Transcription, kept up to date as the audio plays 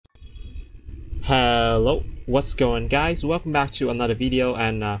Hello, what's going guys? Welcome back to another video,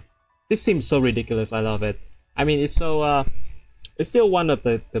 and this seems so ridiculous. I love it. I mean, it's still one of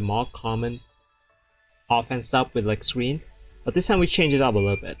the more common offense stuff with like screen, but this time we change it up a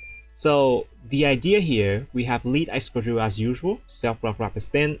little bit. So the idea here, we have lead ice crew as usual, self rock rapid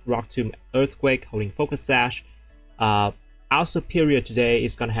spin, rock tomb earthquake, holding focus sash. Our superior today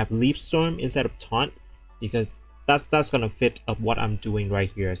is gonna have leap storm instead of taunt, because that's gonna fit of what I'm doing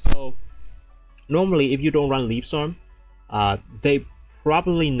right here. So normally, if you don't run Leap Storm, they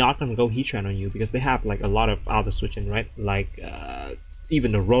probably not gonna go Heatran on you because they have like a lot of other switching, right? Like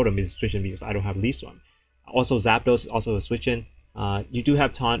even the Rotom is switching because I don't have Leaf Storm. Also, Zapdos is also a switching. You do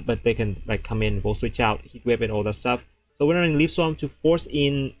have Taunt, but they can like come in, Volt Switch out, Heat Wave, and all that stuff. So we're running Leaf Storm to force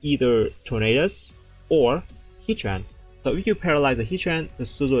in either Tornadus or Heatran. So if you paralyze the Heatran, the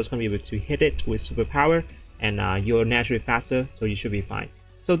Scizor is gonna be able to hit it with Super Power, and you're naturally faster, so you should be fine.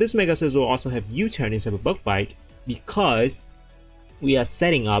 So this Mega Scizor will also have U-turn instead of Bug Bite because we are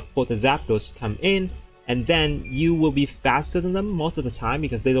setting up for the Zapdos to come in, and then you will be faster than them most of the time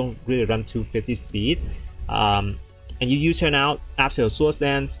because they don't really run 250 speed. And you U-turn out after your Swords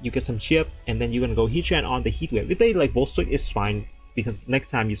Dance, you get some chip, and then you're gonna go Heatran on the Heat Wave. If they like Volt Switch, it's fine because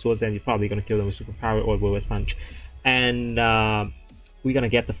next time you Swords Dance, you're probably gonna kill them with Super Power or Will Punch. And we're gonna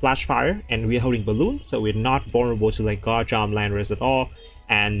get the Flash Fire, and we're holding Balloon, so we're not vulnerable to like Guard Charm, Landorus at all.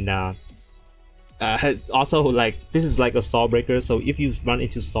 And also, like, this is like a Stall Breaker, so if you run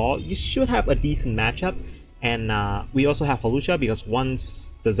into Stall, you should have a decent matchup. And we also have Hawlucha, because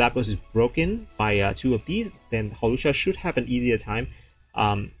once the Zapdos is broken by two of these, then Hawlucha should have an easier time.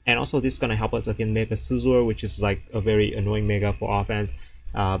 And also this is gonna help us against Mega Scizor, which is like a very annoying Mega for offense,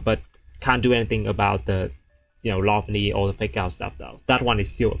 but can't do anything about the Lopunny or the Fake Out stuff though. That one is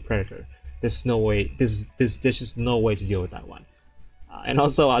still a Predator. There's no way. There's just no way to deal with that one. And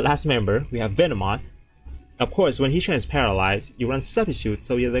also our last member, we have Venomoth. Of course, when Heatran is paralyzed, you run Substitute,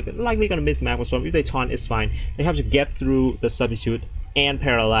 so you're likely gonna miss Magma Storm. If they taunt, it's fine. They have to get through the Substitute and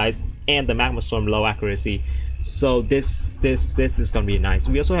paralyze and the Magma Storm low accuracy. So this is gonna be nice.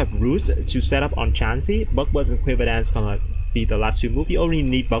 We also have Roots to set up on Chansey. Bug Buzz and Quiver Dance gonna be the last two moves. You only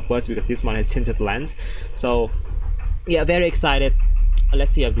need Bug Buzz because this one has Tinted Lens. So yeah, very excited. Let's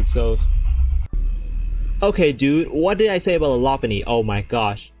see how this goes. Okay, dude, what did I say about a Lopunny? Oh my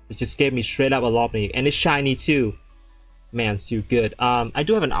gosh, it just gave me straight up a Lopunny, and it's shiny too. Man, it's too good. I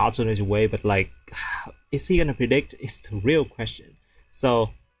do have an alternative way, but like, is he gonna predict? It's the real question.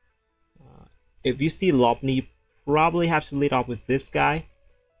 So, if you see Lopunny, probably have to lead off with this guy.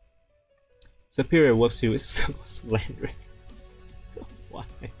 Superior works too. It's so slanderous. Why?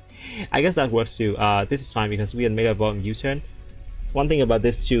 I guess that works too. This is fine because we had Mega Evolve and U-turn. One thing about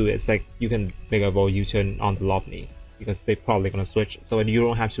this too is like you can Mega Evolve U-turn on the Lopunny because they're probably gonna switch, so you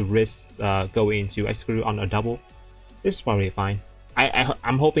don't have to risk going into Ice Screw on a double. This is probably fine.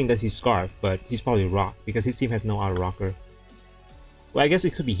 I'm hoping that he's Scarf, but he's probably Rock because his team has no other Rocker. Well, I guess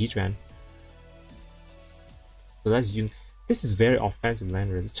it could be Heatran. So that's you. This is very offensive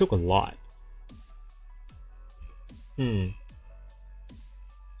Landorus. It took a lot. So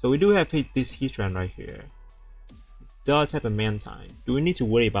we do have this Heatran right here. Does have a Mantine. Do we need to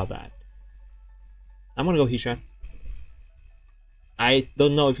worry about that? I'm gonna go Heatran. I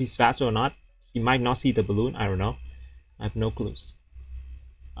don't know if he's faster or not. He might not see the balloon. I don't know. I have no clues.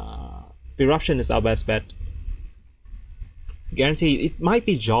 Eruption is our best bet. Guarantee it might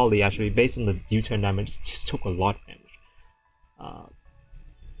be Jolly actually, based on the U-turn damage. It just took a lot of damage.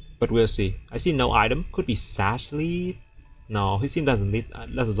 But we'll see. I see no item. Could be Sash lead. No, his team doesn't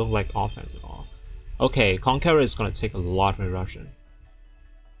look like offense at all. Okay, Conqueror is gonna take a lot of eruption.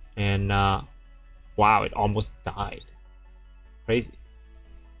 And wow, it almost died. Crazy.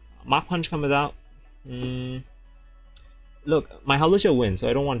 Mach Punch comes out. Look, my Hawlucha wins, so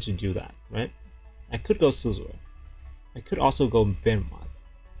I don't want to do that, right? I could go Scizor. I could also go Venomoth.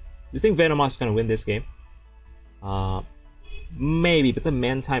 You think Venomoth is gonna win this game? Maybe, but the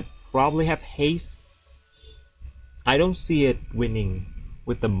Mantine probably have haste. I don't see it winning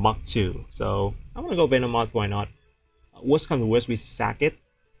with the Mach 2, so I'm gonna go Venomoth, why not? Worst comes to worst, we sack it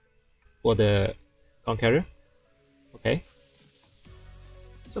for the Conqueror. Okay.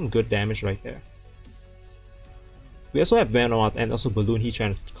 Some good damage right there. We also have Venomoth and also Balloon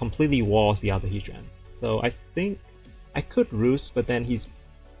Heatran completely walls the other Heatran. So I think I could Roost, but then he's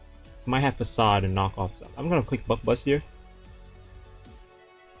might have Facade and knock off stuff. I'm gonna click Bug Buzz here.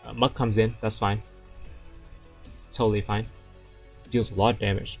 Mud comes in, that's fine. Totally fine. Deals a lot of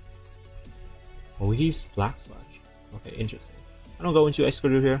damage. Oh, he's Black Sludge. Okay, interesting. I don't go into Ice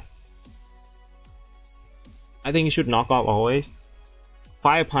Screw here. I think you should knock off always.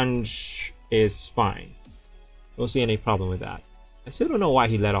 Fire Punch is fine. Don't see any problem with that. I still don't know why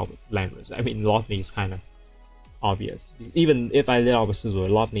he let off Landers. I mean, Lotney is kind of obvious. Even if I let off a Scizor,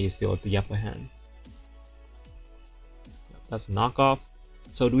 Lotney is still at the upper hand. That's a knockoff.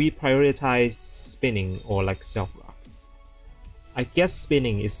 So do we prioritize spinning or like self-rock? I guess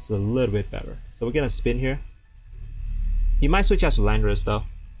spinning is a little bit better. So we're gonna spin here. He might switch out to Landorus though.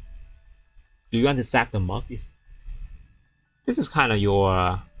 Do you want to sack the Muk? This is kind of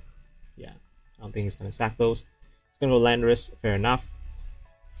your... yeah, I don't think he's gonna sack those. It's gonna go Landorus, fair enough.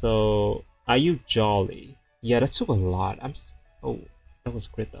 So, are you Jolly? Yeah, that took a lot. Oh, that was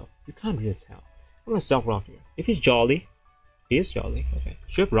crit though. You can't really tell. I'm gonna self-rock here. If he's Jolly, he is Jolly. Okay,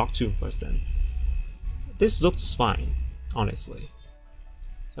 should have rocked Tomb first then. This looks fine, honestly.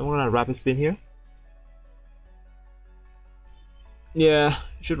 So I'm gonna rapid spin here. Yeah,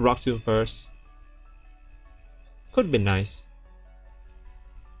 should rock Tomb first. Could be nice.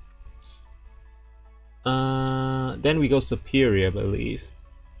 Then we go Superior, I believe.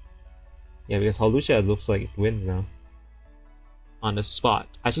 Yeah, because Hawlucha looks like it wins now. On the spot.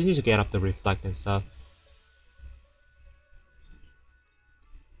 I just need to get up the Reflect and stuff.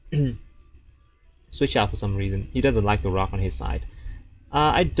 Switch out for some reason. He doesn't like the rock on his side.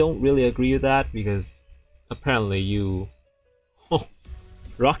 I don't really agree with that because apparently you... Oh,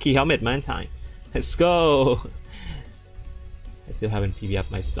 Rocky Helmet man time. Let's go! I still haven't PvP up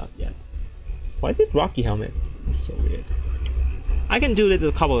my stuff yet. Why is it Rocky Helmet? It's so weird. I can do it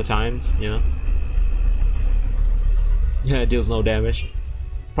a couple of times, you know. Yeah, it deals no damage.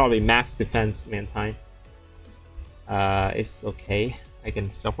 Probably max defense man time. It's okay. I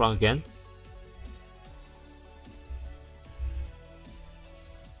can self-rock again.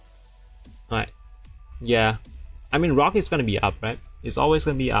 Alright. Yeah. I mean, Rock is gonna be up, right? It's always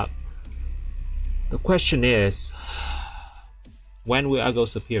gonna be up. The question is, when will I go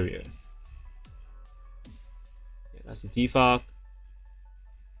Superior? Yeah, that's the defog.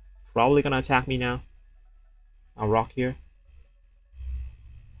 Probably gonna attack me now. I'll rock here.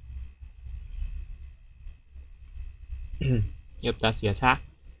 Yep, that's the attack.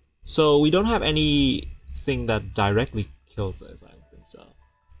 So we don't have anything that directly kills us, I don't think so.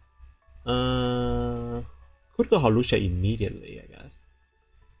 Could go Hawlucha immediately, I guess.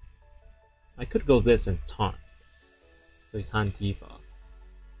 I could go this and taunt. So he can't defog.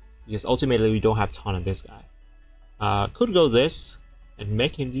 Because ultimately we don't have taunt on this guy. Could go this and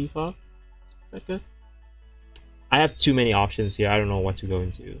make him defog. Is that good? I have too many options here. I don't know what to go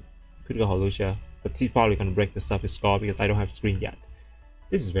into. Could go Hawlucha, but he's probably gonna break the surface skull because I don't have screen yet.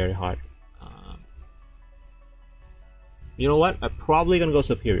 This is very hard. You know what? I'm probably gonna go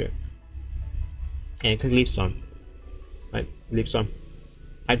Superior and click Leaf Storm. Right, Leaf Storm.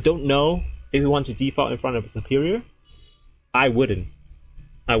 I don't know if you want to default in front of a Superior. I wouldn't.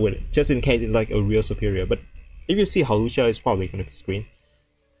 Just in case it's like a real Superior. But if you see Hawlucha, it's probably gonna be screen.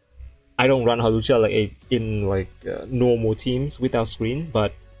 I don't run Hawlucha like in normal teams without screen,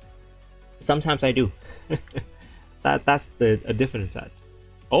 but sometimes I do. That's a different set.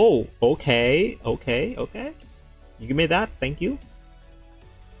 Oh, okay. You give me that, thank you.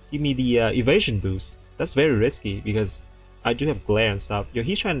 Give me the evasion boost. That's very risky because I do have glare and stuff. Your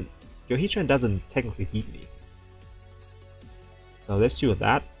Heatran doesn't technically heat me. So let's do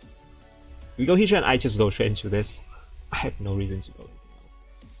that. If we go Heatran, I just go straight into this. I have no reason to go anything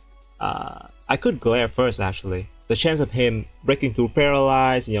else. I could glare first actually. The chance of him breaking through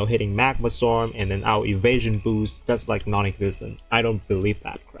Paralyze, you know, hitting Magma Storm, and then our evasion boost, that's like non-existent. I don't believe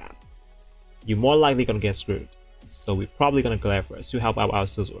that crap. You're more likely gonna get screwed. So we're probably gonna glare first to help out our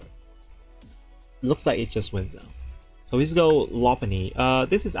Scizor. Looks like it just wins now. So let's go Lopunny.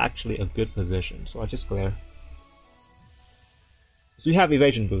 This is actually a good position, so I'll just glare. So you have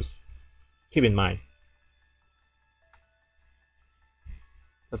evasion boost. Keep in mind.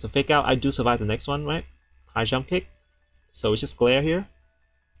 That's a fake out. I do survive the next one, right? High jump kick. So it's just glare here.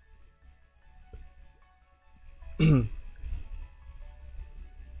 And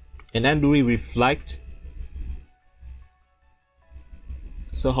then do we reflect?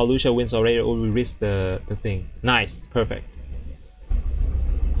 So Hawlucha wins already, or we risk the thing. Nice, perfect.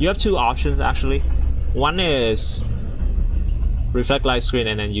 You have two options actually. One is reflect light screen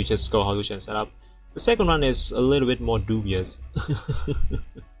and then you just go Hawlucha and set up. The second one is a little bit more dubious.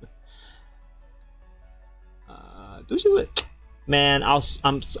 Do you it? Man,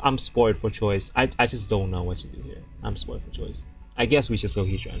 I'm spoiled for choice. I just don't know what to do here. I'm spoiled for choice. I guess we just go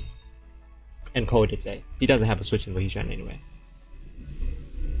Heatran and call it a day. He doesn't have a switch in for Heatran anyway.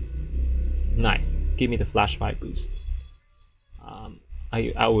 Nice. Give me the flash fight boost.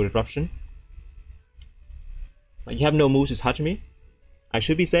 I will eruption. You have no moves to touch me. I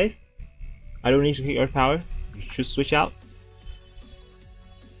should be safe. I don't need to hit Earth Power. You should switch out.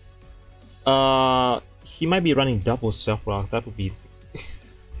 He might be running double Stealth Rock. That would be...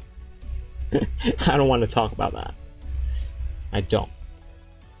 I don't want to talk about that. I don't.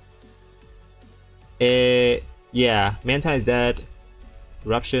 Yeah, Manta is dead.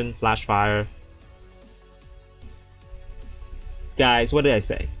 Eruption, Flash Fire. Guys, what did I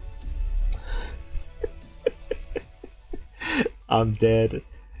say? I'm dead.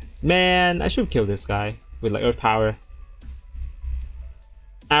 Man, I should kill this guy with like Earth Power.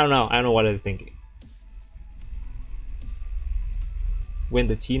 I don't know what I'm thinking. When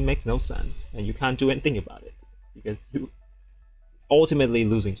the team makes no sense and you can't do anything about it because you ultimately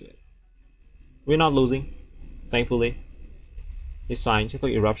losing to it. We're not losing, thankfully. It's fine. Just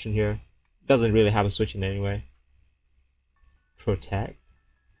like Eruption here. Doesn't really have a switch in anyway. Protect.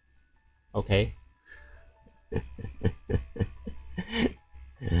 Okay.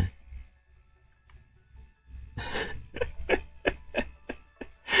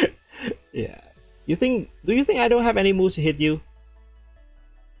 Yeah. Do you think I don't have any moves to hit you?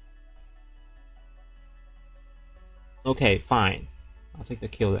 Okay, fine. I'll take the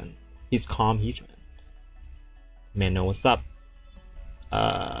kill then. He's calm Heatran. Man, no, what's up?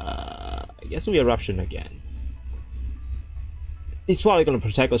 I guess we Eruption again. He's probably gonna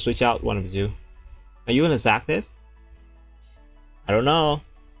protect or switch out one of the two. Are you gonna sack this? I don't know.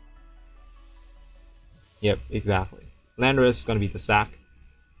 Yep, exactly. Landorus is gonna be the sack.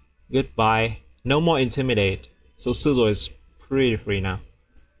 Goodbye. No more Intimidate. So Scizor is pretty free now.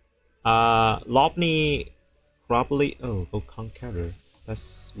 Lopney probably... Oh, go Conqueror.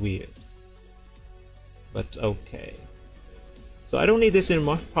 That's weird. But okay. So I don't need this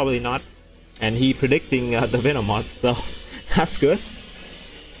anymore. Probably not. And he predicting the Venomoth, so that's good.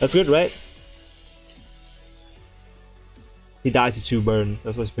 That's good, right? He dies to 2 burn.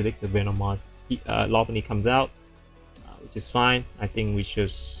 That's what's predicted. Venomoth. Lopney comes out, which is fine. I think we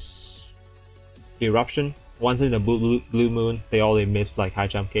just Eruption. Once in a blue moon, they always miss like high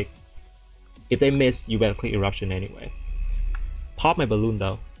jump kick. If they miss, you better click Eruption anyway. Pop my balloon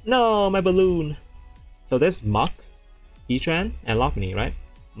though. No, my balloon. So there's Muck, Heatran, and Lopunny, right?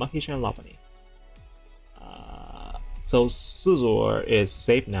 Muck, Heatran, and Lopunny. So Scizor is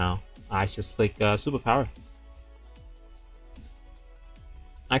safe now. I just click Superpower.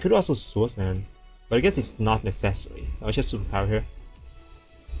 I could also Swords Dance, but I guess it's not necessary. So I'll just Superpower here.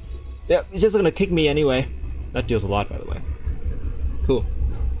 Yep, he's just gonna kick me anyway. That deals a lot, by the way. Cool.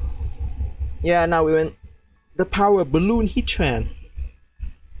 Yeah, now we win. The power of Balloon Heatran.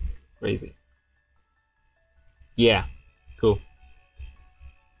 Crazy. Yeah, cool.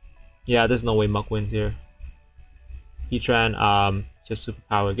 Yeah, there's no way Muck wins here. Heatran, just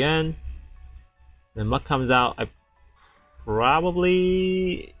Superpower again. Then Muck comes out. I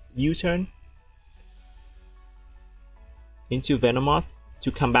probably U-turn into Venomoth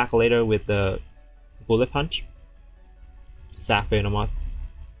to come back later with the Bullet Punch. Sack Venomoth.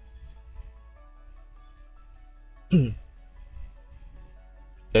 Do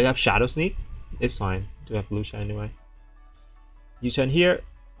I have Shadow Sneak? It's fine. Do have Lucia anyway. U-turn here.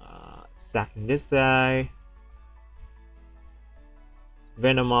 Sacking this guy.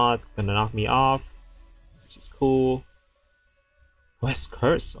 Venomoth's gonna knock me off, which is cool. West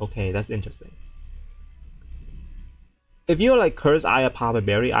Curse. Okay, that's interesting. If you're like Curse Eye of Papa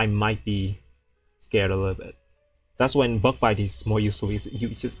Berry, I might be scared a little bit. That's when Bug Bite is more useful. You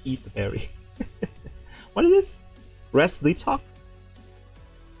just eat the berry. What is this? Rest Sleep Talk?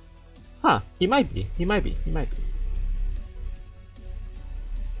 Huh, he might be. He might be. He might be.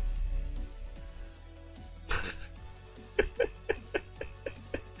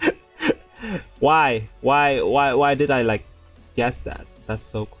 Why did I like guess that? That's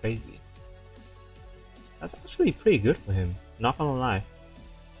so crazy. That's actually pretty good for him, not gonna lie.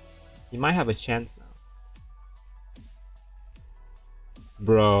 He might have a chance now.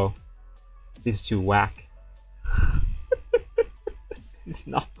 Bro, this is too whack. He's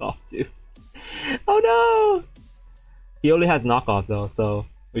knockoff too. Oh no! He only has knockoff though, so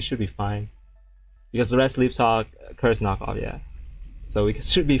we should be fine. Because the rest Sleep Talk, Curse knockoff, yeah. So we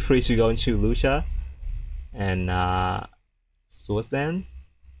should be free to go into Lucia and Swords Dance.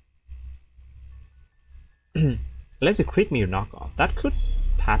 Unless it crit me or knockoff. That could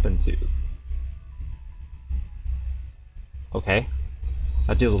happen too. Okay.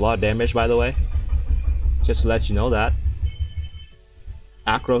 That deals a lot of damage, by the way. Just to let you know that.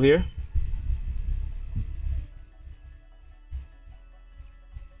 Acro here.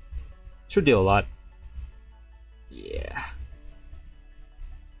 Should deal a lot. Yeah.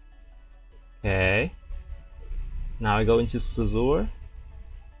 Okay. Now I go into Scizor.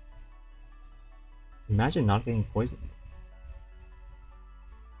 Imagine not getting poisoned.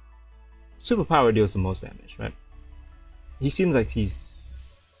 Superpower deals the most damage, right? He seems like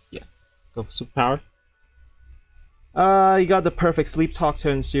he's... Yeah, let's go for superpower. You got the perfect sleep talk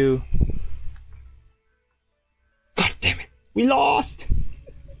turns to... God damn it! We lost!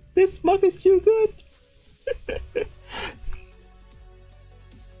 This mug is too good!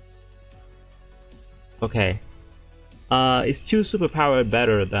 Okay. Is 2 superpower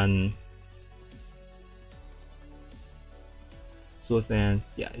better than... Soul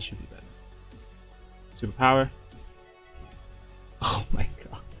Sands? Yeah, it should be better. Superpower. Oh my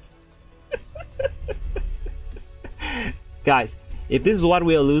god. Guys, if this is what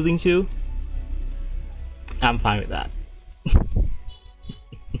we are losing to, I'm fine with that.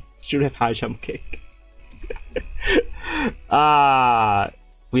 Should have high jump kick.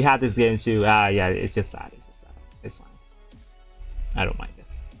 We had this game too. Yeah, it's just sad. It's just sad. It's fine. I don't mind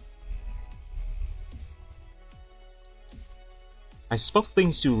this. I spoke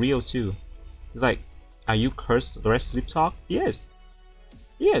things to Rio too. He's like, are you cursed the rest of sleep talk? Yes.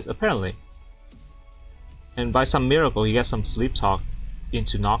 Yes, apparently. And by some miracle, he got some sleep talk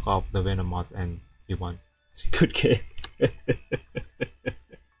into knock off the Venomoth and he won. Good game.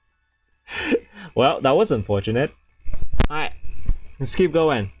 Well, that was unfortunate. Alright, let's keep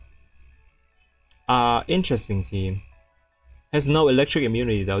going. Interesting team. Has no electric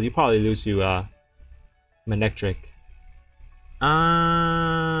immunity though. You probably lose to Manectric.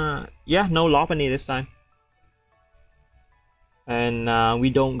 Yeah, no Lopunny this time. And we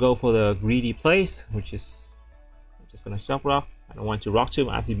don't go for the greedy place, which is I'm just gonna self rock. I don't want to rock to him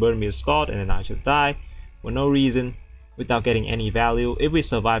as he burned me with Scald, and then I just die for no reason without getting any value. If we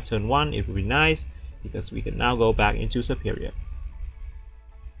survive turn 1, it would be nice because we can now go back into Superior.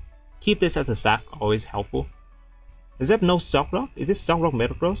 Keep this as a sack, always helpful. Does it have no Stock Rock? Is it Stock Rock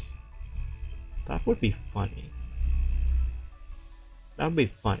Metagross? That would be funny. That would be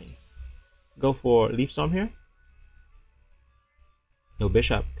funny. Go for Leaf Storm here. No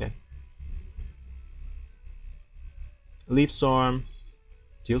Bishop, okay. Leaf Storm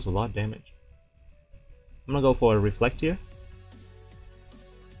deals a lot of damage. I'm gonna go for a Reflect here.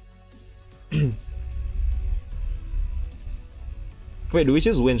 Wait, do we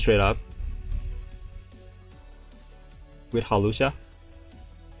just win straight up? With Halusha?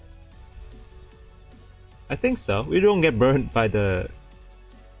 I think so. We don't get burned by the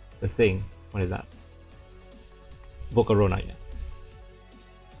thing. What is that? Volcarona, yeah.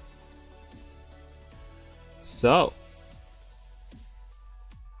 So,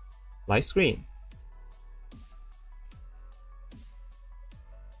 light screen.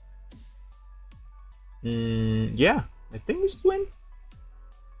 Yeah, I think we just win.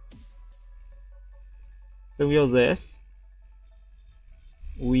 So we have this.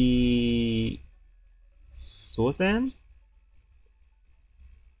 We Soul Sands.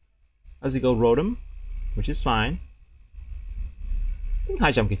 As you go Rotom, which is fine. I think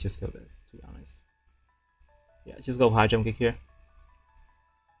high jump can just kill this, to be honest. Yeah, just go high jump kick here.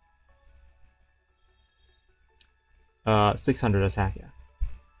 600 attack, yeah.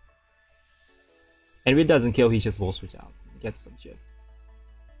 And if it doesn't kill, he just will switch out. Gets some shit.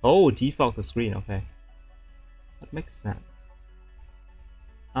 Oh, default the screen, okay. That makes sense.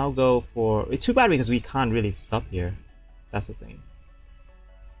 I'll go for... It's too bad because we can't really sub here. That's the thing.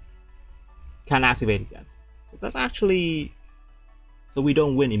 Can't activate it yet. So that's actually... So we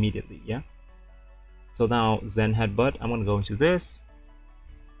don't win immediately, yeah? So now Zen Headbutt, I'm gonna go into this.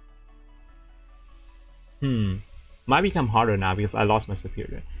 Might become harder now because I lost my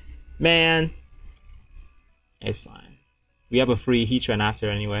Superior. Man, it's fine. We have a free Heatran after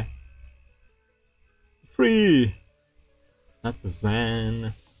anyway. Free! That's a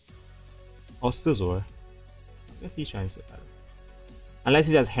Zen. Or Scizor. I guess Heatran is better. Unless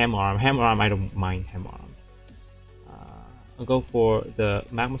he has Hammer Arm. Hammer Arm, I don't mind Hammer Arm. I'll go for the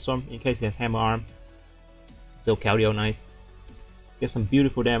Magma Storm in case he has Hammer Arm. So Keldeo, nice. Get some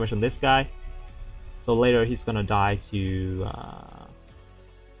beautiful damage on this guy. So later he's gonna die to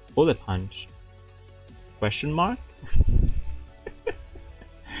Bullet Punch. Question mark?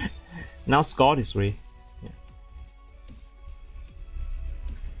 Now Scald is free. Yeah.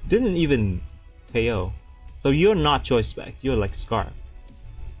 Didn't even KO. So you're not Choice Specs, you're like Scarf.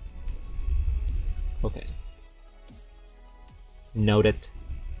 Okay. Noted.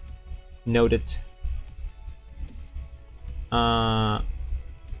 Noted.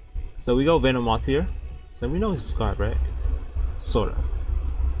 So we go Venomoth here. So we know it's Scarf, right? Sorta.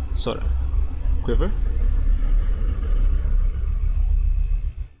 Sorta. Quiver.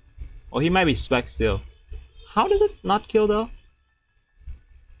 Oh, he might be Spec still. How does it not kill though?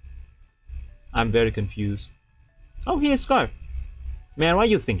 I'm very confused. Oh, here's Scarf. Man, what are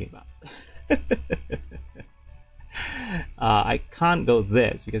you thinking about? I can't go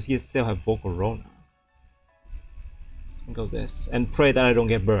this because he still have Vocal Rona. So I can go this and pray that I don't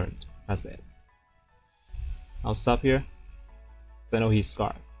get burned. That's it. I'll stop here. So I know he's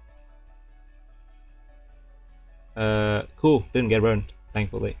Scarf. Cool. Didn't get burned,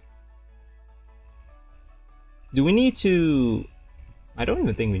 thankfully. Do we need to... I don't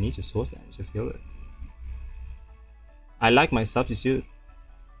even think we need to source that. Just kill this. I like my substitute.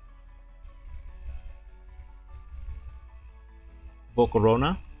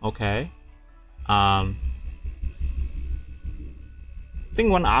 Volcarona. Okay. I think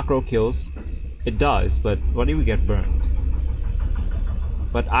one aggro kills. It does, but what if we get burned?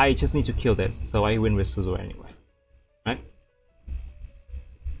 But I just need to kill this, so I win with Suzu anyway. Right?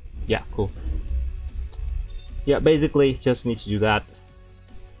 Yeah, cool. Yeah, basically just need to do that.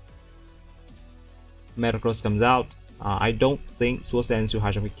 Metagross comes out. I don't think Suicide into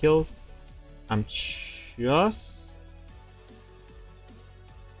high jump kills. I'm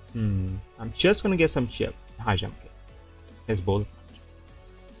just gonna get some chip high jump kick. It's both.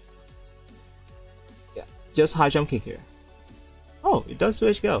 Yeah, just high jump kick here. Oh, it does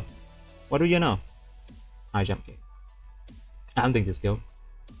switch go. What do you know? High jump kick. I don't think this kill.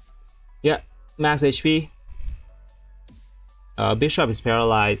 Yeah, max HP. Bishop is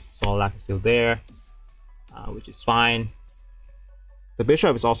paralyzed, Solak is still there, which is fine. The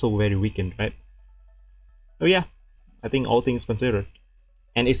Bishop is also very weakened, right? Oh yeah, I think all things considered.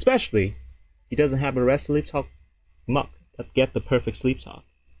 And especially, he doesn't have a rest sleep talk muck that get the perfect sleep talk.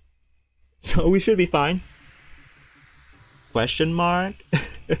 So we should be fine. Question mark?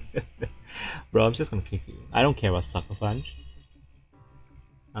 Bro, I'm just gonna kick you. I don't care about Sucker Punch.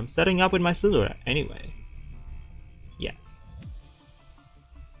 I'm setting up with my Suzura anyway. Yes.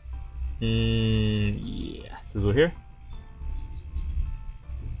 Yeah, Suzura here.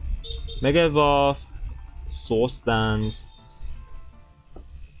 Mega Evolve, Source Dance,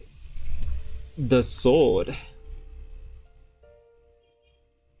 the Sword.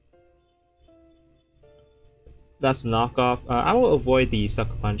 That's a knockoff. I will avoid the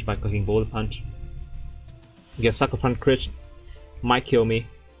Sucker Punch by clicking Boulder Punch. Because Sucker Punch crit might kill me.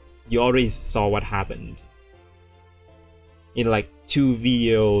 You already saw what happened in like 2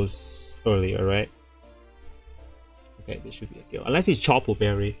 videos earlier, right? Okay, this should be a kill. Unless he's Chople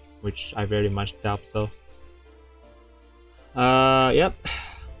Berry, which I very much doubt so. Yep.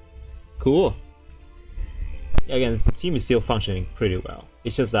 Cool. Again, the team is still functioning pretty well.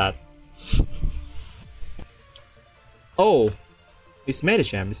 It's just that... Oh! It's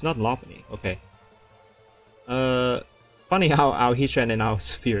Medicham, it's not Lopunny. Okay. Funny how our Heatran and our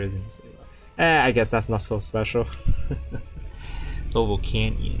Spear is in the same one. I guess that's not so special. Oval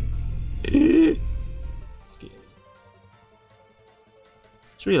Canyon. Scary.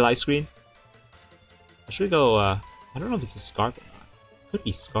 Should we light screen? Should we go, I don't know if it's a Scarf or not. Could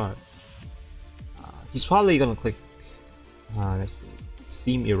be Scarf. He's probably gonna click, let's see,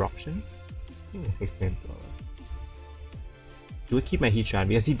 Steam Eruption? I think I'll click Flamethrower. Do we keep my Heatran?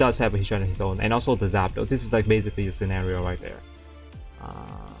 Because he does have a Heatran of his own, and also the Zapdos. This is like basically the scenario right there.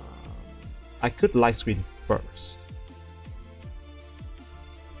 I could light screen first.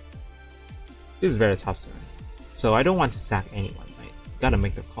 This is very tough turn, so I don't want to sack anyone, right? Gotta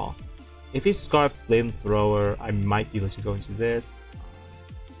make the call. If he's Scarf Flamethrower, I might be able to go into this.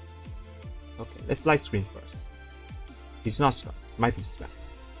 Okay, let's light screen first. He's not Scarf, might be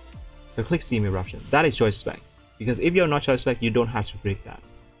Specs. So click Steam Eruption. That is Choice Specs. Because if you're not Choice Spec, you don't have to break that.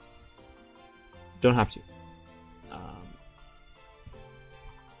 Don't have to.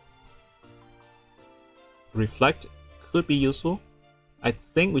 Reflect could be useful. I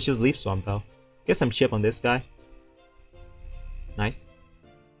think we should Leaf Storm though. Get some chip on this guy. Nice.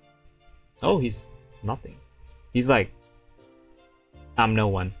 Oh, he's nothing. He's like, I'm no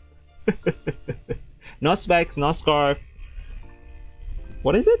one. Not Specs, not Scarf.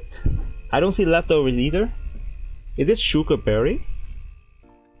 What is it? I don't see leftovers either. Is it Sugar Berry?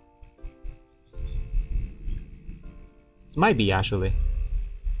 This might be actually.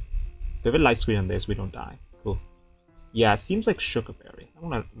 So if it light screen on this, we don't die. Cool. Yeah, it seems like Sugar Berry. I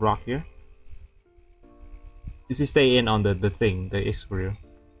wanna rock here. Does he stay in on the thing, the Excrew?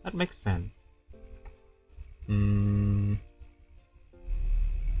 That makes sense.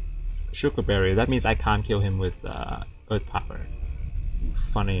 Sugar Berry, that means I can't kill him with Earth Power.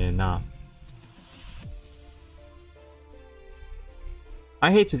 Funny enough.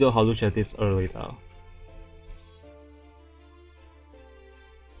 I hate to go Hawlucha this early though.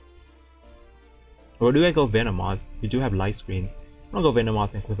 Or do I go Venomoth? We do have light screen. I'm gonna go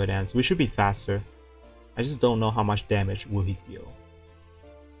Venomoth and Quiver Dance. We should be faster. I just don't know how much damage will he deal.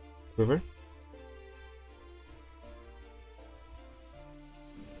 Quiver.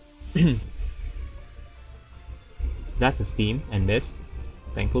 That's a Steam and missed.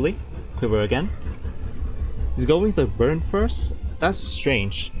 Thankfully. Quiver again. He's going to burn first? That's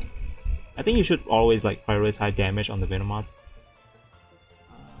strange. I think you should always like prioritize damage on the Venomoth.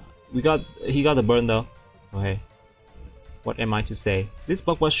 He got the burn though. Okay. What am I to say? This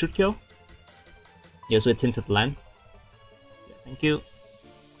Bugbuster should kill. Yes, with Tinted Lens. Yeah, thank you.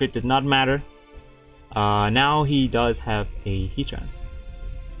 Crit did not matter. Now he does have a Heatran.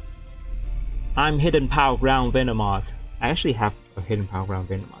 I'm Hidden Power Ground Venomoth. I actually have a Hidden Power Ground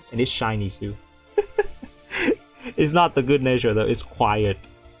Venomoth, and it's shiny too. It's not the good nature though, it's quiet.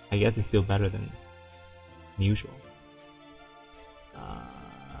 I guess it's still better than usual.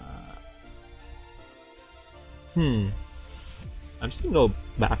 I'm just gonna go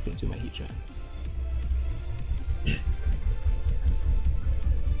back into my Heatran.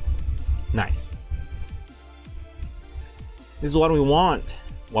 Nice. This is what we want.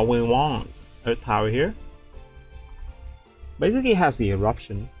 What we want. Earth Power here. Basically, it has the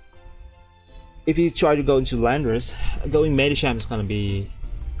Eruption. If you try to go into Landers, going Medicham is gonna be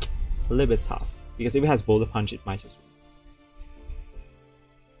a little bit tough. Because if it has Boulder Punch, it might just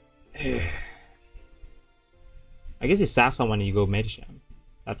win. I guess it's Sass when you go Medicham.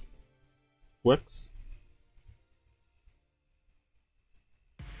 That works.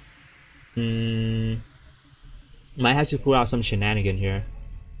 Might have to pull out some shenanigan here.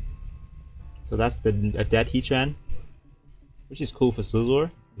 So that's a dead Heatran, which is cool for Scizor.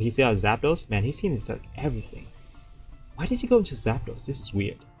 He still has Zapdos. Man, he's seen like everything. Why did he go into Zapdos? This is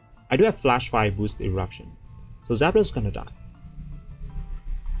weird. I do have Flash Fire boost Eruption, so Zapdos is gonna die.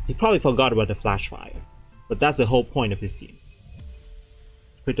 He probably forgot about the Flash Fire, but that's the whole point of his team.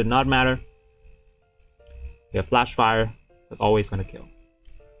 Crit did not matter. We have Flash Fire. That's always gonna kill.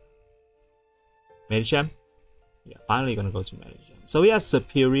 Medicham? Yeah, finally gonna go to Medicham. So he has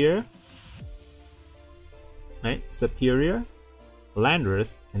Superior. Right? Superior,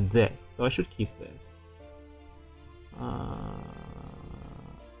 Landorus, and this. So I should keep this.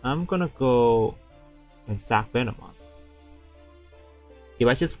 I'm gonna go and sack Venomoth. If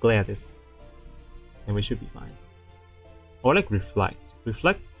I just glare this, then we should be fine. Or like Reflect.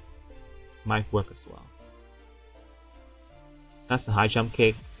 Reflect might work as well. That's a high jump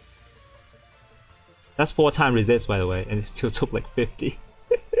kick. That's 4-time resist, by the way, and it still took like 50.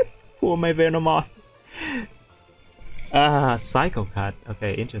 Poor my Venomoth. Psycho Cut.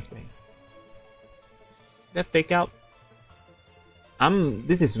 Okay, interesting. That fake out.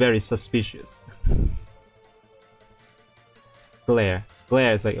 This is very suspicious. Glare.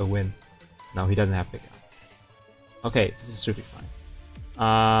 Glare is like a win. No, he doesn't have fake out. Okay, this should be fine.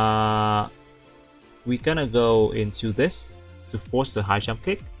 We're gonna go into this to force the high jump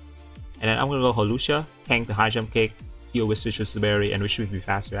kick. And then I'm gonna go Holucia, tank the high jump kick, heal with Citrus Berry, and we should be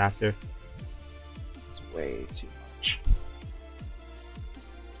faster after. It's way too much.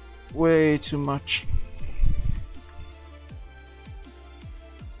 Way too much.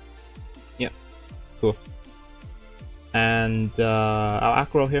 Yeah, cool. And our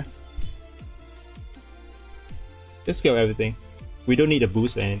Acro here. Just kill everything. We don't need a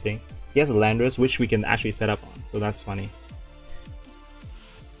boost or anything. He has a Landorus, which we can actually set up on, so that's funny.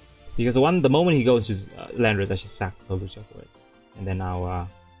 Because the moment he goes to Landorus, I should sack Holucia for it. And then I'll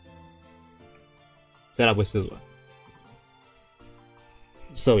set up with Scizor.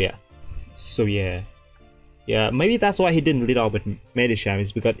 So yeah. Yeah, maybe that's why he didn't lead off with Medicham,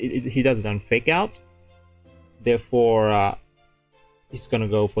 is because he does it on fake out. Therefore, he's gonna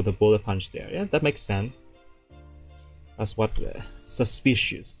go for the Bullet Punch there. Yeah, that makes sense. That's what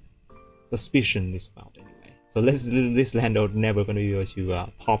suspicion is about anyway. So this Lando never gonna be able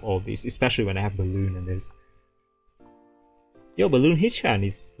to pop all these, especially when I have Balloon and this. Yo, Balloon Hitchan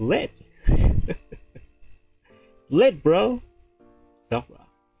is lit. Lit, bro. Self-rock.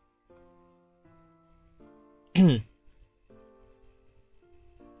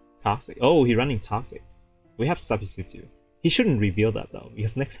 Toxic. Oh, he's running Toxic. We have Substitute too. He shouldn't reveal that though,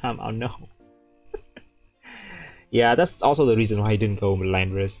 because next time I'll know. Yeah, that's also the reason why I didn't go with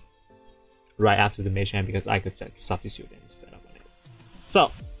Landorus right after the Medicham, because I could like, substitute and set up on it.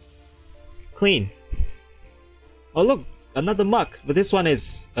 So, clean. Oh look, another Muck, but this one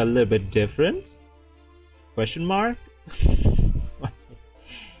is a little bit different. Question mark?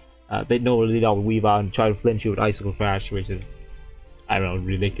 They know lead out Weave Out and try to flinch you with Icicle Crash, which is, I don't know,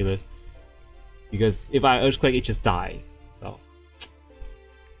 ridiculous. Because if I Earthquake, it just dies. So,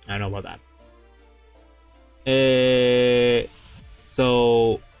 I don't know about that.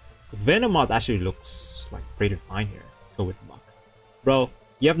 So Venomoth actually looks like pretty fine here. Let's go with Muck. Bro,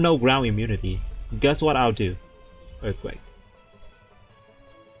 you have no ground immunity. Guess what I'll do? Earthquake.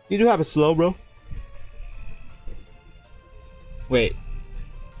 You do have a slow, bro? Wait.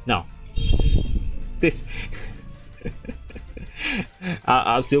 No. This.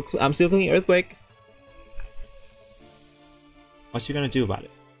 I'm still clicking Earthquake. What you gonna do about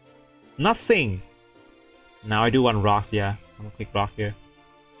it? Nothing. Now I do want rocks. Yeah, I'm gonna click rock here.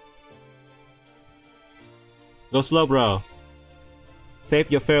 Go slow, bro.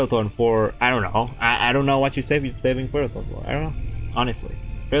 Save your Ferrothorn for, I don't know. I don't know what you're saving Ferrothorn for. I don't know. Honestly.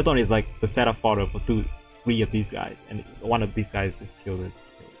 Ferrothorn is like the setup fodder for 3 of these guys. And one of these guys is killed. So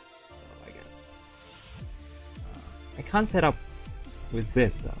I guess. I can't set up with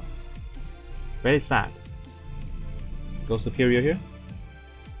this though. Very sad. Go Superior here.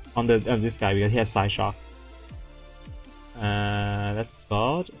 On this guy because he has Side Shock. That's a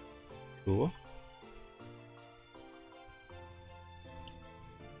Scald. Cool.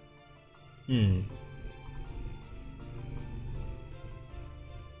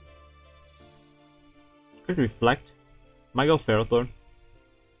 Could Reflect. Might go Ferrothorn.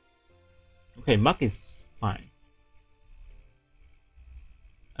 Okay, Muck is fine.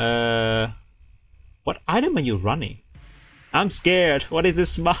 What item are you running? I'm scared. What is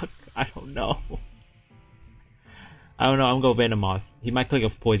this Muck? I don't know. I'm gonna go Venomoth. He might click a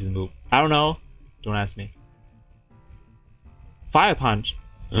poison move. I don't know. Don't ask me. Fire Punch.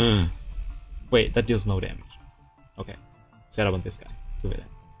 Wait, that deals no damage. Okay. Set up on this guy. 2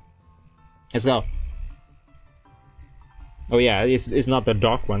 villains. Let's go. Oh yeah, it's not the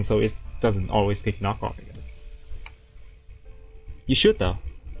dark one, so it doesn't always kick knockoff, I guess. You should though.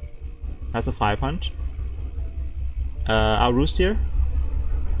 That's a Fire Punch. I'll roost here.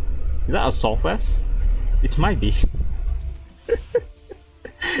 Is that Assault Vest? It might be.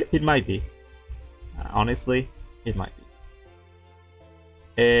 It might be. Honestly, it might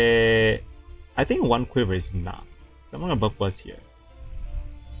be. I think 1 quiver is enough. So I'm gonna buff Buzz here.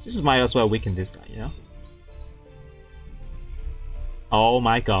 This might as well weaken this guy, you know? Oh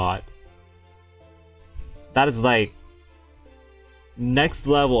my god. That is like next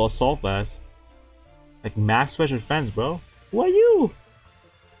level Assault Vest. Like max special defense, bro. Who are you?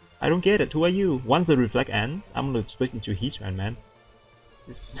 I don't get it. Who are you? Once the reflect ends, I'm gonna switch into Heatran, man.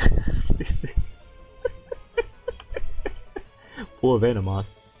 This is poor Venomoth.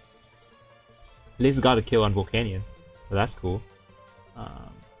 At least got a kill on Volcanion. So that's cool.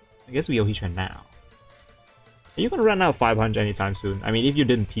 I guess we go Heatran now. Are you gonna run out of 500 anytime soon? I mean, if you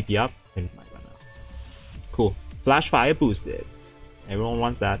didn't PP up, then you might run out. Cool. Flash Fire boosted. Everyone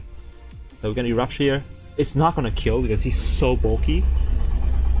wants that. So we're gonna Erupt here. It's not gonna kill because he's so bulky.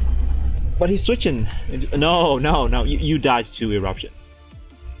 But he's switching. No. You died to Eruption.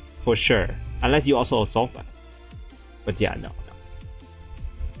 For sure. Unless you also Assault Vest. But yeah, no.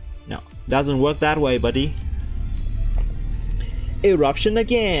 Doesn't work that way, buddy. Eruption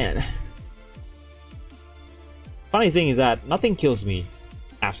again. Funny thing is that nothing kills me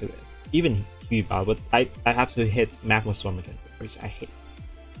after this. Even Hubal, but I have to hit Magma Storm against it, which I hate.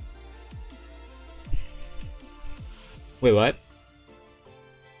 Wait, what?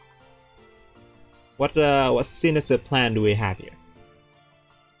 What sinister plan do we have here?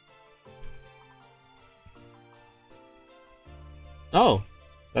 Oh,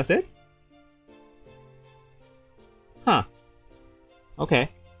 that's it? Huh. Okay.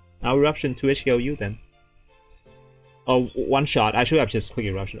 Now Eruption to HKOU then. Oh, 1 shot. I should have just clicked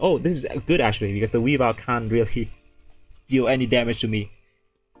Eruption. Oh, this is good actually, because the Weavile can't really deal any damage to me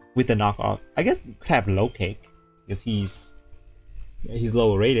with the knockoff. I guess it could have low cake, because he's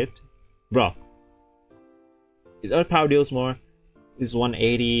lower rated. Bro. His Earth Power deals more. This is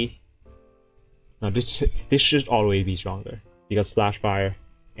 180. No, this should always be stronger, because Flash Fire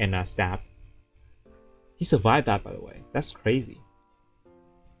and Stab. He survived that, by the way. That's crazy.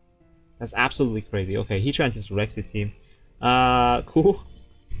 That's absolutely crazy. Okay, he transits Rexy team. Cool.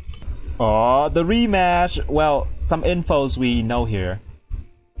 Oh, the rematch. Well, some infos we know here.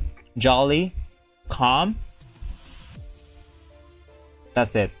 Jolly, Calm.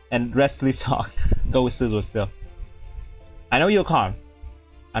 That's it. And Rest, Sleep, Talk. Go with Sizzle still. I know you're Calm.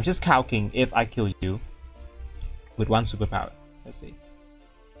 I'm just calculating if I kill you with 1 superpower. Let's see.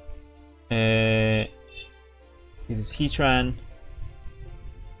 This is Heatran.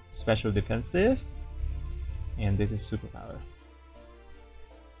 Special defensive, and this is superpower.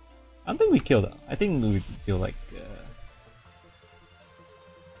 I don't think we kill though. I think we feel like.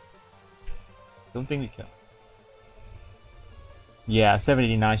 Don't think we kill. Yeah,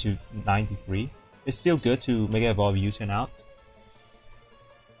 79 to 93. It's still good to Mega Evolve U-turn out.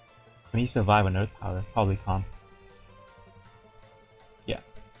 Can he survive on Earth Power? Probably can't. Yeah.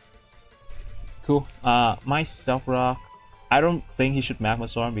 Cool. My Self Rock. I don't think he should Magma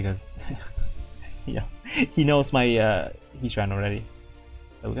Storm because yeah, he knows my Heatran already.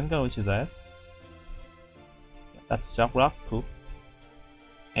 So we're gonna go to this. Yeah, that's Self Rock. Cool.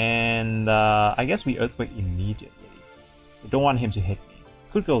 And I guess we Earthquake immediately. I don't want him to hit me.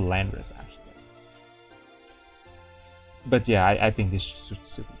 Could go Landorus actually. But yeah, I think this should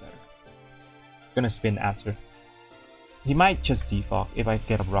be better. Gonna spin after. He might just defog if I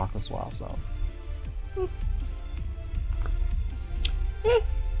get a rock as well, so.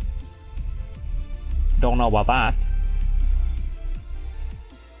 Don't know about that.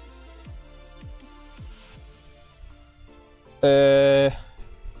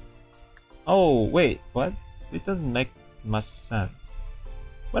 Oh, wait, what? It doesn't make much sense.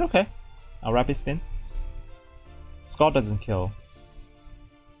 But okay, I'll rapid spin. Scald doesn't kill.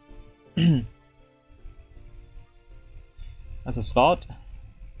 That's a Scald.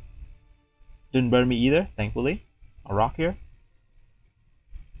 Didn't burn me either, thankfully. A rock here.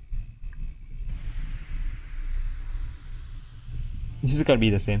 This is gonna be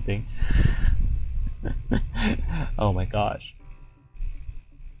the same thing. Oh my gosh.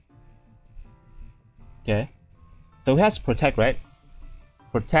 Okay. So he has Protect, right?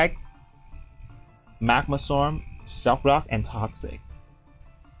 Protect, Magma Storm, Self Rock, and Toxic.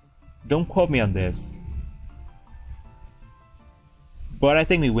 Don't quote me on this. But I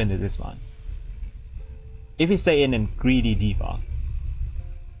think we win this one. If he stay in and greedy defog.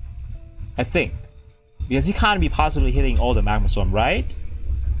 I think. Because he can't be possibly hitting all the Magma Storm, right?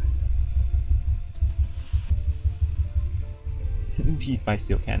 He might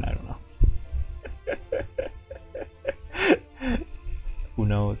still can, I don't know. Who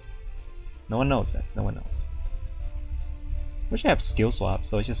knows? No one knows, guys. No one knows. Wish I have skill swap,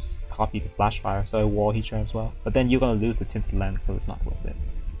 so I just copy the flash fire, so I wall Heatran as well. But then you're gonna lose the tinted lens, so it's not worth it.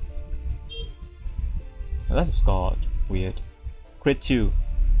 Oh, that's a Scald. Weird. Crit 2.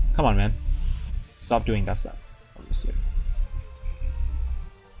 Come on, man. Stop doing that stuff. Obviously.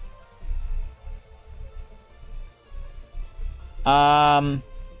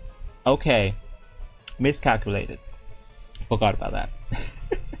 Okay. Miscalculated. Forgot about that.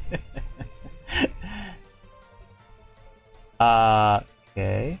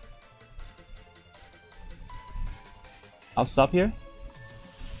 Okay. I'll stop here.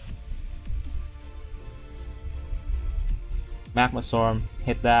 Magma Storm,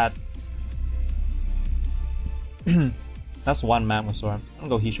 hit that. That's one Magma Storm. I'm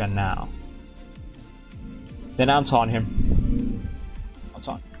gonna go Heatran now. Then I'm taunting him. I'll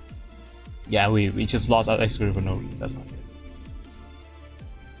taunt. Yeah, we just lost our X-Screw for no reason. That's not good.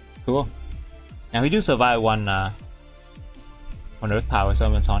 Cool. Now we do survive one Earth Power, so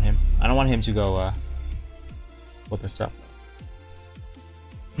I'm gonna taunt him. I don't want him to go with the stuff.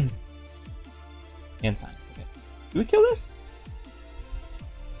 In time. Okay. Do we kill this?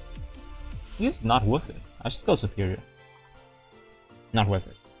 It's not worth it. I should go Superior. Not worth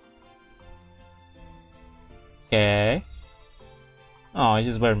it. Okay. Oh, it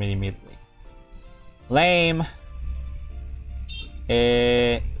just burned me immediately. Lame.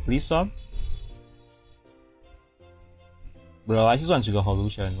 Leaf Storm? Bro, I just want to go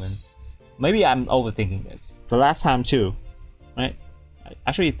Holucia and win. Maybe I'm overthinking this. The last time too, right? I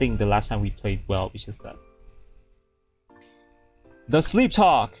actually think the last time we played well, it's just that. The Sleep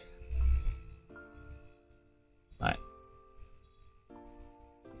Talk! Right.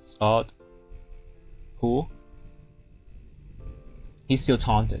 Scald. Cool. He's still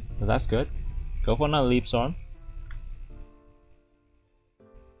taunted, so that's good. Go for another Leap Storm.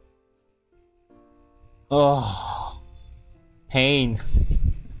 Oh, pain.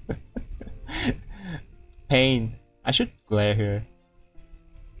 Pain. I should glare here.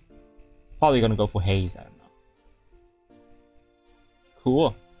 Probably gonna go for Haze, I don't know.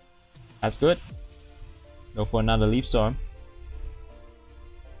 Cool. That's good. Go for another Leap Storm.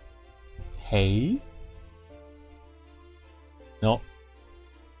 Haze? Nope.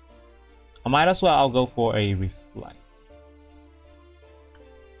 I might as well, I'll go for a Reflect.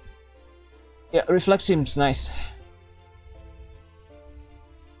 Yeah, Reflect seems nice.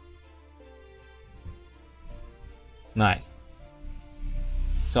 Nice.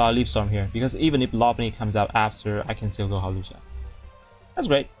 So I'll leave Storm here, because even if Lopunny comes out after, I can still go Holucia. That's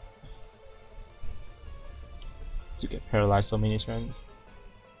great. To get paralyzed so many turns.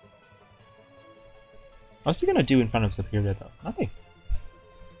 What's he gonna do in front of Superior though? Nothing.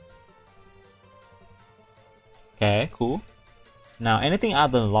 Okay, cool. Now anything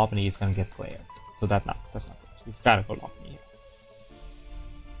other than Lopunny is gonna get cleared. So that's not good. We've gotta go Lopunny here.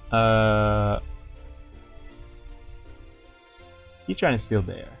 Heatran is still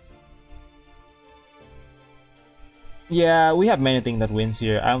there. Yeah, we have many things that wins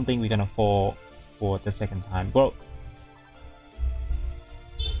here. I don't think we're gonna fall for the second time. Bro,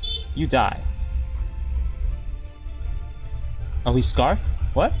 you die. Oh, he Scarf?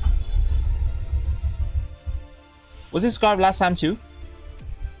 What? Was it Scarf last time too?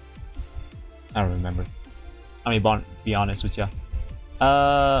 I don't remember. I mean, be honest with ya.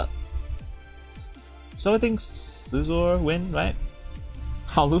 So I think Scizor win, right?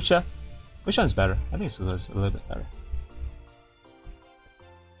 Hawlucha? Which one's better? I think Scizor's a little bit better.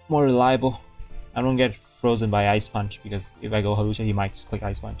 More reliable. I don't get frozen by Ice Punch because if I go Hawlucha, he might just click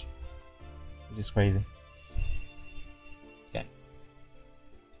Ice Punch. Which is crazy. Okay.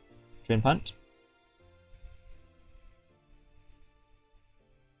 Drain Punch.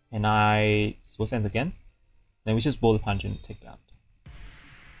 And I Swift Sense again. Then we just Bullet Punch and take it out.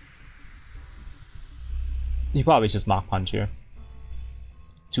 He probably just Mach Punch here.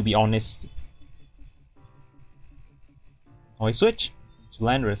 To be honest. Oh, he switch to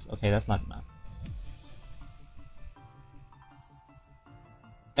Landorus. Okay, that's not enough.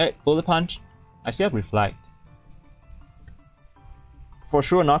 Hey, Bullet Punch. I still have Reflect. For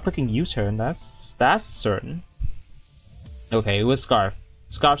sure, not clicking U-turn. That's certain. Okay, it was Scarf.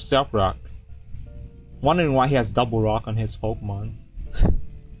 Scarf Stealth Rock. Wondering why he has double rock on his Pokemon.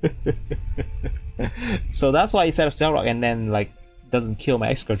 So that's why he set up Stealth Rock and then like doesn't kill my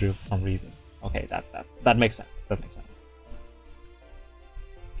Excadrill for some reason. Okay, that makes sense. That makes sense.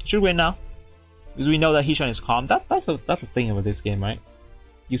 Should win now, because we know that Heatran is calm. That's the thing with this game, right?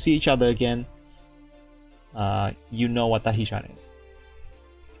 You see each other again. You know what that Heatran is.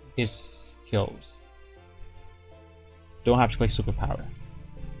 His kills. Don't have to click Superpower.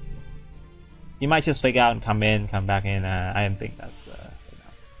 He might just fake out and come back in. I don't think that's enough.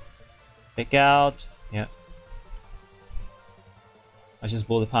 Fake out. Yeah. I just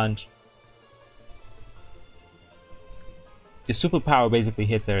Bullet Punch. His Superpower basically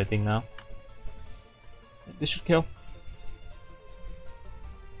hits everything now. This should kill.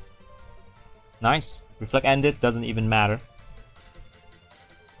 Nice. Reflect ended, doesn't even matter.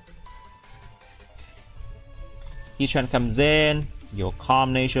 Heatran comes in. You're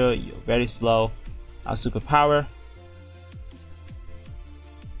calm nature, you're very slow. Our Superpower.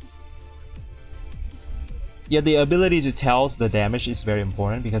 Yeah, the ability to tell the damage is very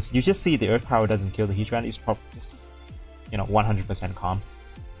important because you just see the Earth Power doesn't kill the Heatran. It's probably just, 100% calm.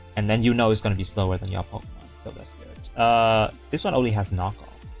 And then you know it's going to be slower than your Pokemon, so that's good. This one only has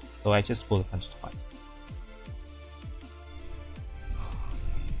knockoff, so I just Bullet Punch twice.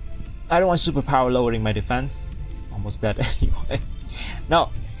 I don't want Superpower lowering my defense. Almost dead anyway. No,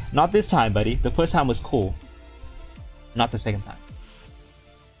 not this time, buddy. The first time was cool. Not the second time.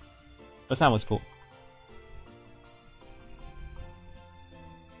 First time was cool.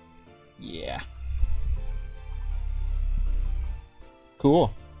 Yeah.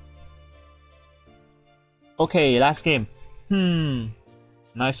 Cool. Okay, last game.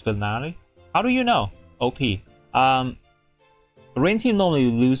 Nice finale. How do you know? OP. Rain team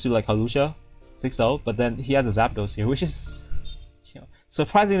normally lose to like Hawlucha 6-0, but then he has a Zapdos here, which is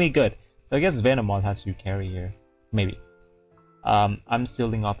surprisingly good. So I guess Venomoth has to carry here. Maybe. I'm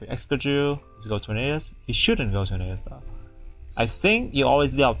stealing off Excadrill. Let's go Tornadus. He shouldn't go Tornadus though. I think you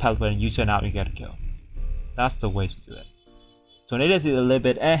always deal Pelipper and you turn out and you get a kill. That's the way to do it. Tornadus is a little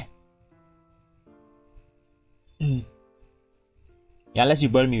bit Yeah, unless you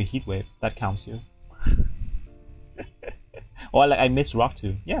burn me with Heat Wave, that counts you. Or like I missed Rock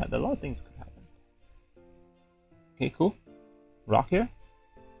too. Yeah, a lot of things could happen. Okay, cool. Rock here.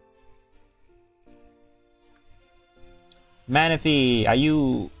 Manaphy, are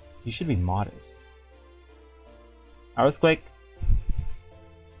you... You should be modest. Earthquake.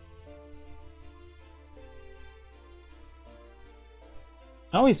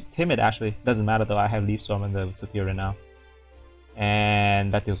 Oh, he's timid actually. Doesn't matter though, I have Leaf Storm and the Superior now.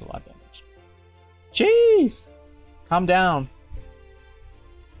 And that deals a lot of damage. Jeez! Calm down.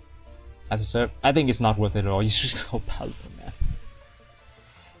 As a serve, I think it's not worth it at all. You should go Pelipper, man.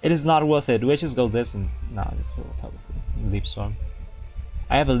 It is not worth it. We just go this and... No, it's still Pelipper. Leaf Storm.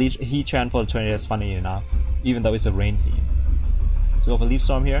 I have a Heatran for the Tornadus, funny enough. Even though it's a rain team. So go for Leaf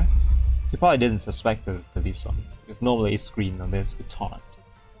Storm here. He probably didn't suspect the Leaf Storm. Because normally it's screen on this with Taunt.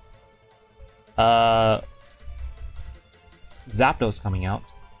 Zapdos coming out.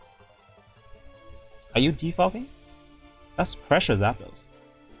 Are you defaulting? That's pressure Zapdos.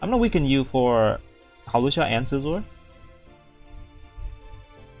 I'm gonna weaken you for Hawlucha and Scizor.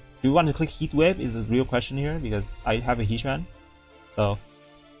 Do you want to click Heat Wave is a real question here because I have a Heatran. So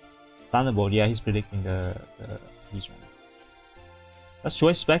Thunderbolt, yeah, he's predicting the Heatran. Let's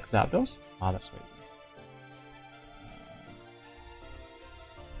choice spec Zapdos. Oh, that's crazy.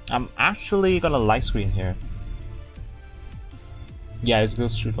 I'm actually gonna light screen here. Yeah, it's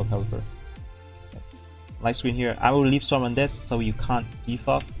goes Street of Caliber. Light screen here. I will leave Storm on this so you can't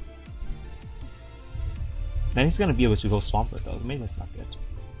defog. Then he's gonna be able to go Swampert though. Maybe that's not good.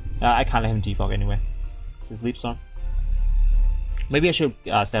 I can't let him defog anyway. Just leave Storm. Maybe I should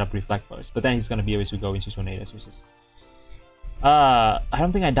set up Reflect first, but then he's gonna be able to go into Tornadoes, which is. I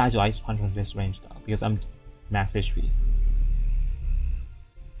don't think I die to Ice Punch from this range though, because I'm max HP.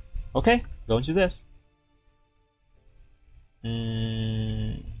 Okay, go into this.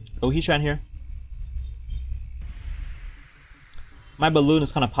 Go Heatran here. My balloon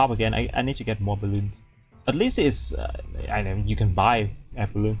is gonna pop again. I need to get more balloons. At least it's I know you can buy a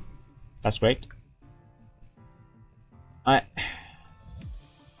balloon. That's great. Alright.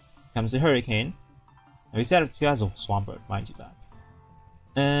 Comes the Hurricane. We said it has a Swampert, mind you that.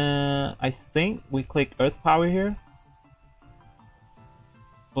 I think we click Earth Power here.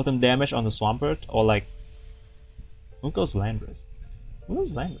 Put them damage on the Swampert, or like who goes Landorus? Who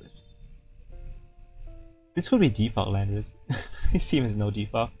goes Landorus? This could be default Landorus. His team is no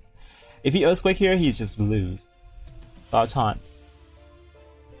default. If he Earthquake here, he's just lose. About taunt.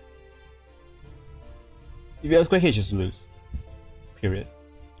 If you Earthquake here, just lose. Period.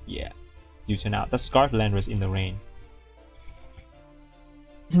 Yeah. You turn out. That's Scarf Landorus in the rain.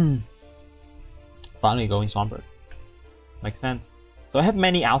 Finally going Swampert. Makes sense. So I have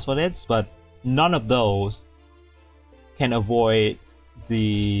many outs for this, but none of those can avoid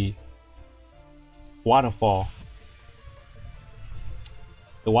the waterfall.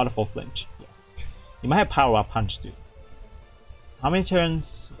 The waterfall flinch. Yes. You might have power up punch too. How many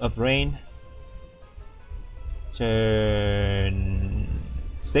turns of rain? Turn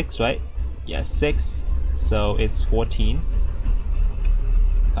 6, right? Yeah, 6. So it's 14.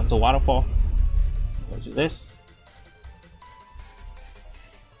 Comes a waterfall. Go to this.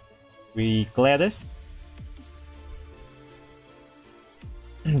 We glare this.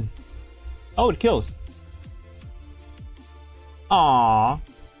 Oh, it kills. Aww.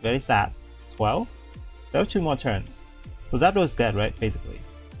 Very sad. 12? There are 2 more turns. So Zapdos is dead, right? Basically.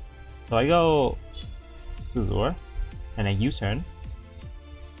 So I go Scizor, and then U-turn.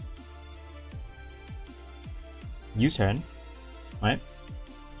 U-turn. Right?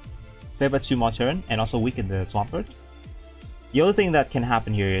 Save a 2 more turn, and also weaken the Swampert. The only thing that can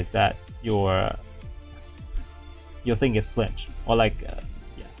happen here is that your thing gets flinched. Or like,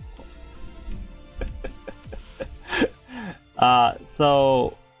 yeah, of course.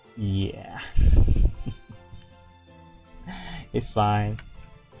 So, yeah. It's fine.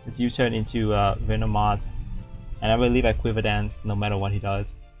 It's U-turn into Venomoth. And I will leave at Quiver Dance no matter what he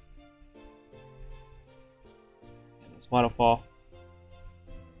does. And it's Waterfall.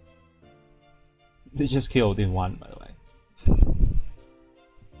 They just killed in 1, by the way.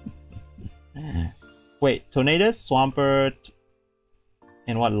 Wait, Tornadus, Swampert,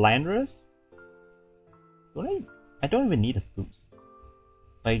 and what, Landorus? I don't even need a boost.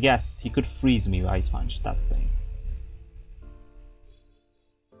 I guess he could freeze me with Ice Punch, that's the thing.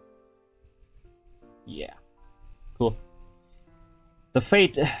 Yeah. Cool. The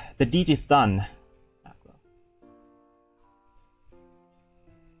deed is done.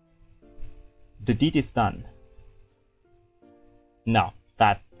 The deed is done. No,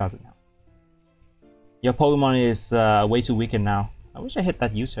 that doesn't help. Your Pokemon is way too weakened now. I wish I hit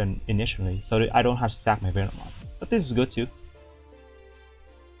that U-turn initially, so that I don't have to sack my Venomoth. But this is good too.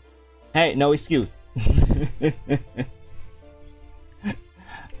 Hey, no excuse.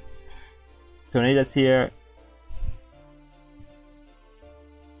 Tornadoes here.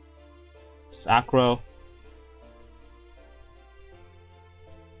 Just Acro.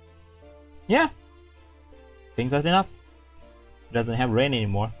 Yeah. Things are enough. It doesn't have rain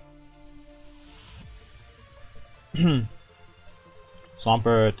anymore.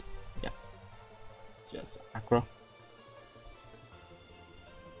 Swampert. Yeah. Just Acro.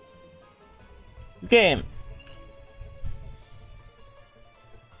 Game.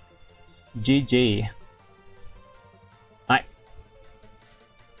 GG. Nice.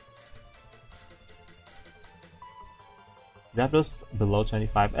 Zapdos below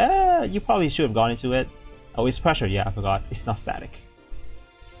 25. You probably should have gone into it. Oh, it's pressure. Yeah, I forgot. It's not static.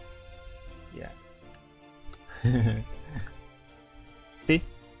 Yeah. See?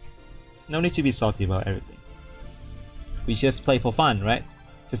 No need to be salty about everything. We just play for fun, right?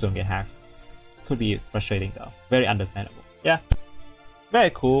 Just don't get hacks. Could be frustrating though. Very understandable. Yeah.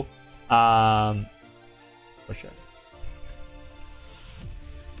 Very cool. For sure.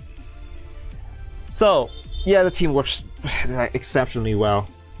 So yeah, the team works like exceptionally well.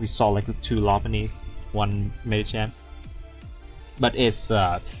 We saw like 2 Lopunnies, 1 Medicham, but it's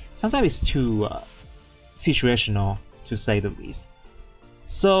sometimes it's too situational, to say the least.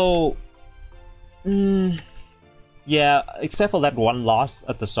 So yeah, except for that 1 loss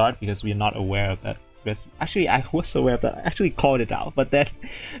at the start, because we're not aware of that. Actually, I was aware of that. I actually called it out, but then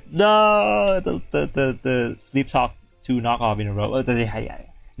no, the sleep talk 2 knockoff in a row.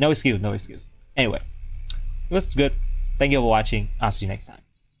 No excuse. Anyway, it was good. Thank you for watching. I'll see you next time.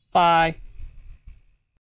 Bye.